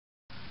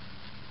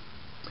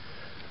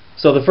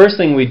So the first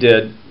thing we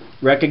did,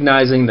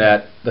 recognizing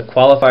that the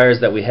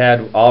qualifiers that we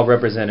had all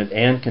represented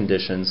and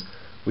conditions,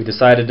 we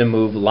decided to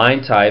move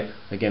line type,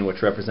 again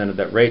which represented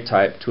that rate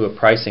type, to a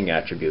pricing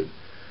attribute.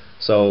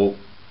 So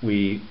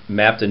we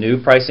mapped a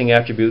new pricing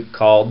attribute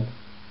called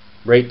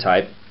rate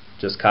type,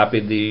 just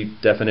copied the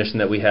definition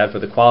that we had for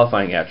the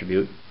qualifying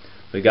attribute.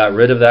 We got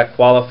rid of that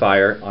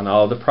qualifier on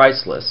all of the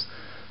price lists.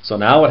 So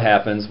now what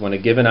happens when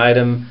a given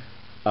item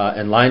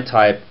and line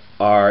type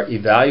are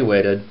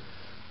evaluated,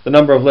 the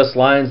number of list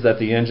lines that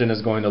the engine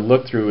is going to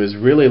look through is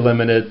really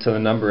limited to the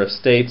number of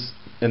states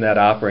in that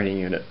operating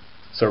unit.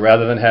 So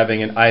rather than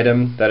having an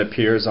item that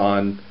appears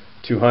on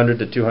 200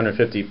 to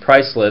 250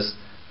 price lists,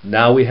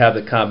 now we have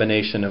the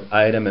combination of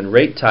item and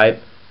rate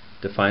type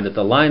defined at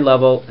the line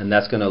level, and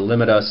that's going to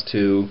limit us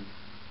to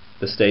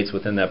the states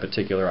within that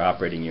particular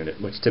operating unit,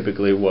 which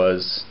typically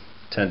was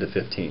 10 to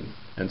 15,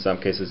 in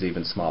some cases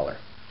even smaller.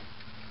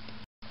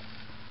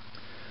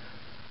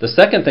 The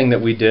second thing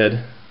that we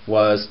did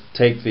was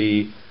take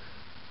the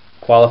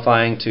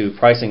qualifying to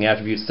pricing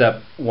attribute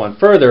step one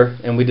further,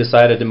 and we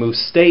decided to move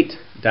state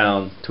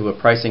down to a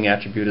pricing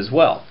attribute as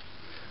well.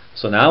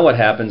 So now what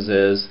happens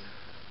is,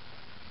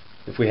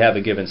 if we have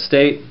a given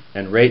state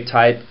and rate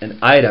type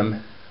and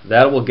item,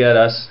 that will get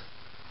us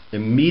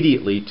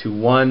immediately to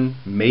one,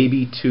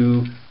 maybe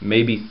two,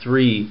 maybe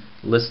three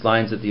list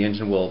lines that the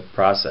engine will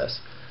process.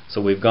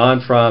 So we've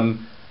gone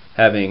from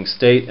having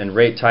state and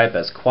rate type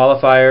as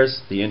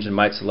qualifiers. The engine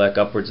might select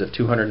upwards of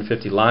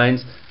 250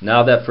 lines.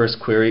 Now that first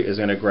query is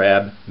going to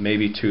grab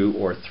maybe two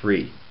or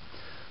three.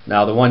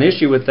 Now the one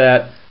issue with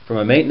that from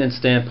a maintenance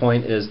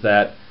standpoint is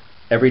that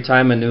every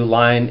time a new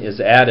line is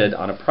added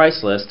on a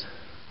price list,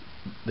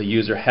 the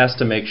user has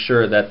to make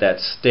sure that that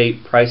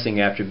state pricing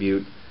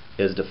attribute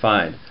is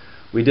defined.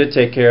 We did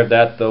take care of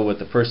that though with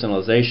the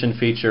personalization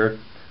feature.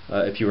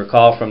 If you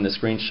recall from the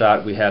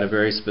screenshot, we had a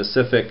very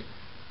specific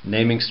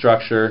naming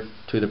structure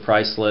to the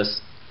price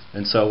list,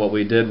 and so what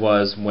we did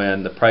was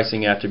when the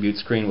pricing attribute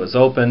screen was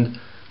opened,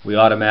 we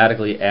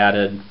automatically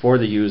added for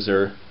the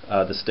user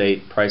the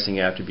state pricing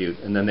attribute,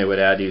 and then they would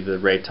add either the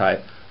rate type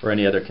or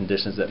any other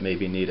conditions that may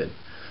be needed.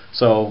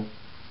 So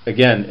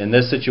again, in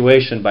this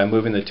situation, by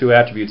moving the two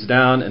attributes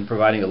down and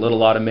providing a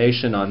little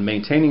automation on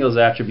maintaining those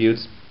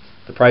attributes,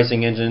 the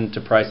pricing engine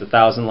to price a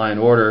 1,000 line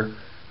order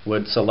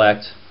would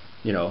select,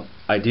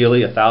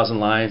 ideally 1,000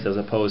 lines as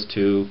opposed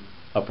to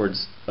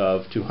upwards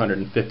of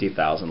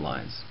 250,000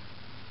 lines.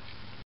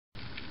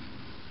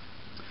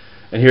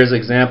 And here's an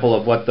example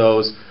of what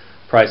those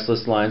price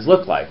list lines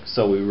look like.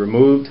 So we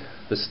removed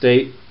the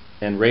state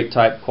and rate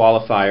type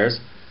qualifiers.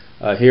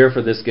 Here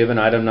for this given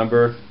item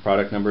number,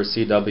 product number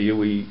CW,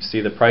 we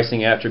see the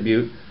pricing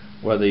attribute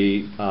where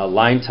the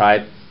line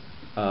type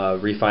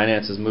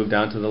refinance is moved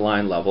down to the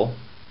line level.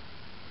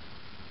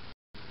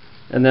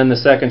 And then the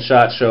second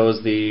shot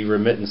shows the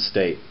remittance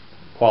state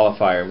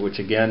qualifier, which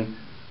again,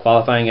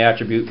 qualifying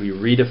attribute, we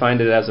redefined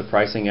it as a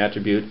pricing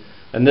attribute,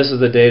 and this is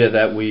the data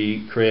that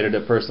we created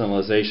a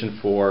personalization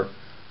for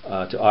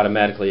to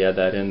automatically add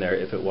that in there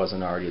if it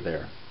wasn't already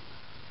there.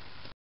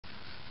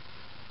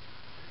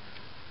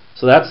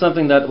 So that's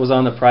something that was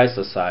on the price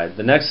list side.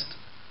 The next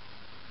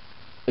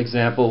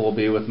example will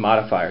be with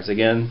modifiers.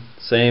 Again,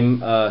 same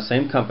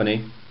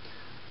company.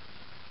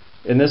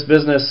 In this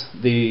business,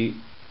 the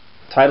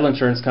title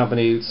insurance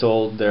company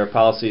sold their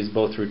policies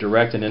both through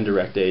direct and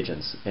indirect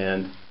agents,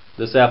 and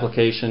this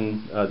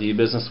application, the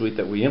e-business suite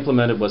that we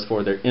implemented, was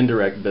for their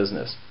indirect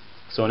business.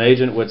 So an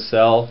agent would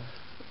sell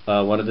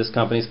one of this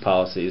company's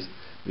policies.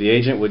 The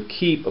agent would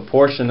keep a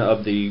portion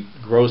of the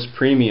gross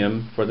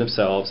premium for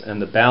themselves, and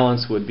the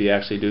balance would be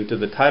actually due to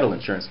the title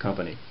insurance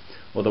company.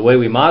 Well, the way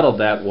we modeled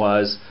that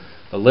was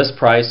the list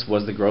price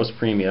was the gross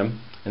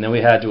premium, and then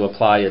we had to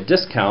apply a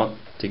discount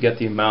to get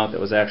the amount that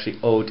was actually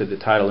owed to the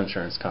title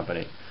insurance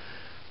company.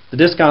 The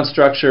discount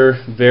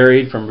structure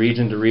varied from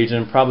region to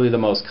region. Probably the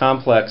most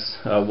complex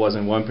was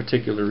in one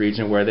particular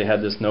region where they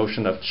had this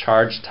notion of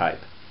charge type.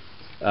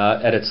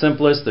 At its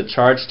simplest, the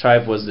charge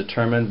type was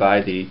determined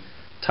by the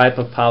type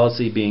of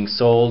policy being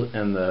sold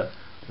and the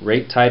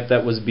rate type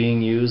that was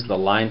being used, the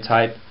line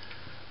type.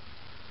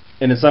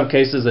 And in some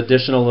cases,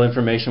 additional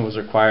information was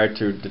required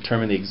to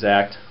determine the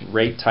exact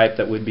rate type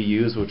that would be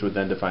used, which would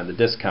then define the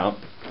discount.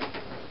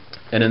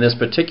 And in this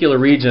particular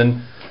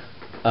region,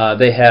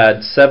 they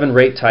had 7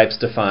 rate types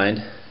defined,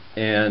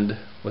 and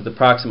with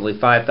approximately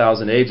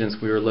 5,000 agents,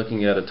 we were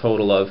looking at a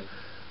total of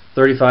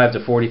 35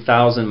 to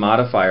 40,000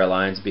 modifier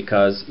lines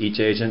because each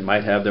agent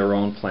might have their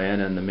own plan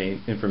and the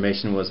main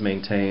information was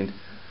maintained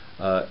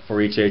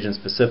for each agent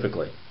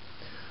specifically.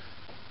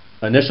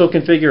 Initial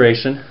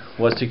configuration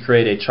was to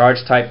create a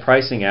charge type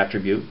pricing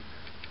attribute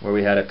where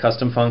we had a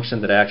custom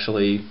function that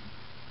actually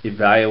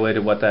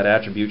evaluated what that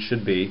attribute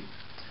should be.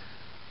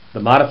 The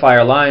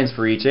modifier lines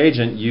for each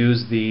agent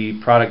use the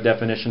product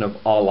definition of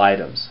all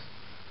items.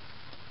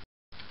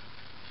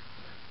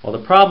 Well,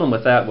 the problem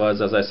with that was,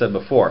 as I said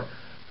before,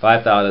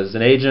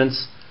 5,000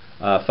 agents,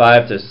 5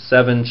 to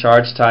 7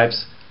 charge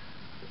types.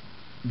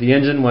 The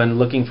engine, when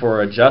looking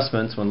for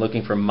adjustments, when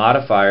looking for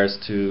modifiers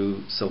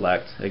to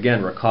select,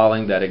 again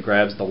recalling that it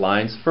grabs the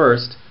lines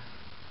first,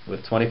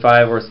 With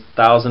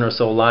 25,000 or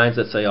so lines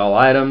that say all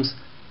items,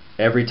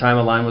 every time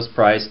a line was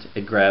priced,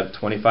 it grabbed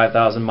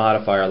 25,000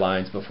 modifier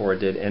lines before it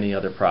did any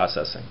other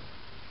processing.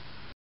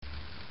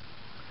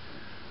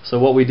 So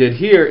what we did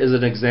here is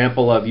an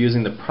example of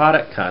using the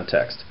product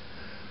context.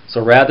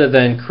 So rather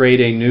than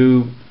create a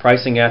new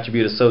pricing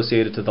attribute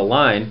associated to the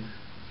line,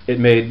 it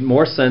made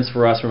more sense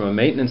for us from a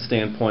maintenance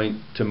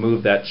standpoint to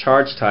move that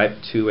charge type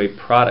to a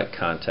product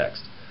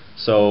context.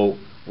 So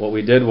what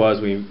we did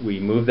was we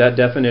moved that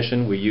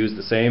definition. We used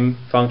the same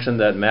function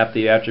that mapped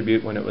the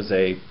attribute when it was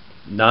a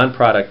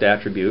non-product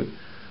attribute.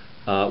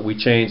 We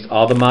changed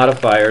all the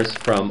modifiers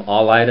from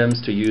all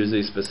items to use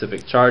a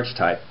specific charge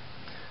type.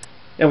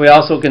 And we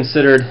also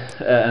considered,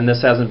 and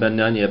this hasn't been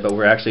done yet, but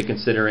we're actually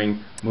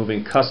considering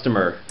moving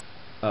customer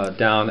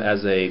down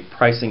as a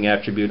pricing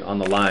attribute on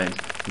the lines.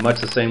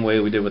 Much the same way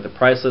we did with the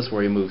price list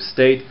where we moved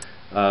state,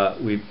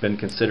 we've been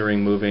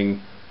considering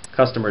moving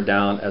customer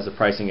down as a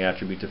pricing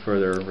attribute to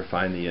further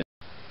refine the.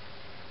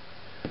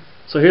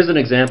 So here's an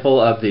example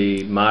of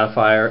the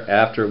modifier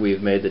after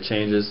we've made the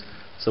changes.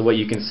 So what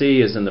you can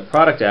see is in the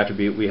product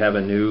attribute we have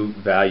a new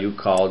value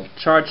called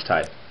charge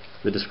type.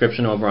 The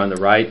description over on the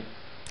right,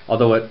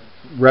 although it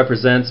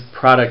represents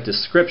product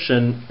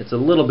description, it's a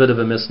little bit of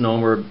a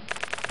misnomer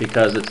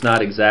because it's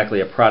not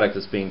exactly a product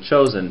that's being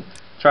chosen.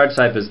 Charge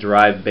type is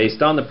derived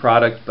based on the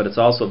product, but it's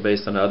also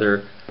based on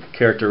other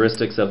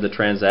characteristics of the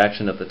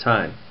transaction at the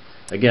time.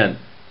 Again,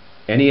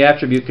 any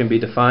attribute can be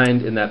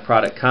defined in that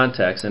product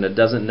context, and it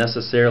doesn't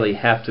necessarily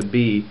have to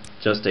be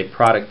just a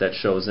product that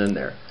shows in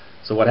there.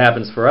 So what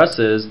happens for us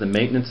is the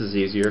maintenance is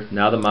easier.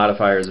 Now the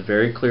modifier is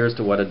very clear as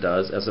to what it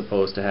does, as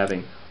opposed to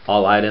having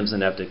all items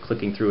and after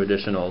clicking through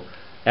additional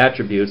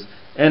attributes.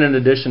 And in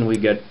addition, we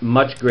get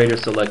much greater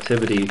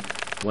selectivity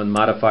when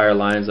modifier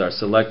lines are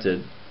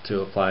selected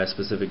to apply a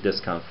specific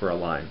discount for a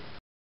line.